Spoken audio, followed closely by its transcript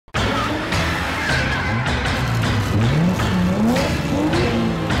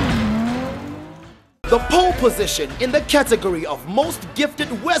Pole position in the category of Most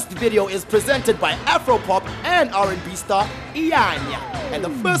Gifted West Video is presented by Afropop and R&B star Iyanya and the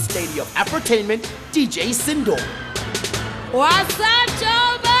First Lady of Afrotainment, DJ Sindo. What's up,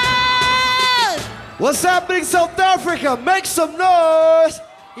 CHOAMVA? What's happening, South Africa? Make some noise!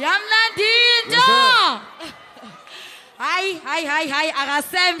 Yamnandinto! Hi.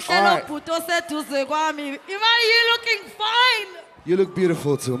 Agasem Shelo Putose Tuzegwami. Imani, you looking fine. You look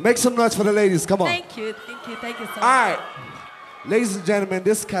beautiful too. Make some noise for the ladies. Come on. Thank you so much. All right. Ladies and gentlemen,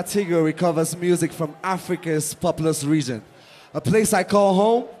 this category covers music from Africa's populous region, a place I call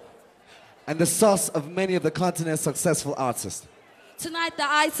home, and the source of many of the continent's successful artists. Tonight, the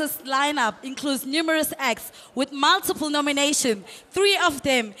artist lineup includes numerous acts with multiple nominations, 3 of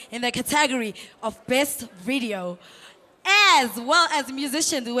them in the category of Best Video, as well as a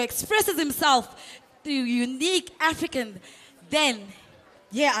musician who expresses himself through unique African. Then,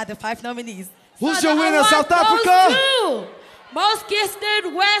 here are the 5 nominees. Who's your winner, South Africa? Most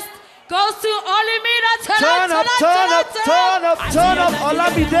Gifted West goes to Olamide. Turn up,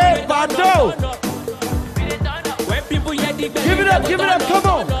 Olamide, Bando. Give it up, come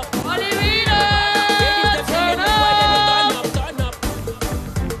on. Olamide, turn up.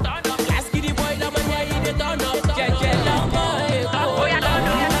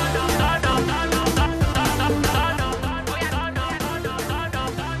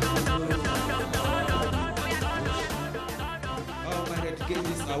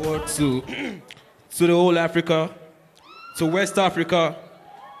 Award to the whole Africa, to West Africa,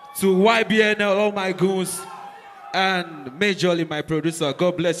 to YBNL, all my goons, and majorly my producer.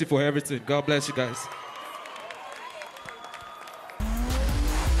 God bless you for everything. God bless you guys.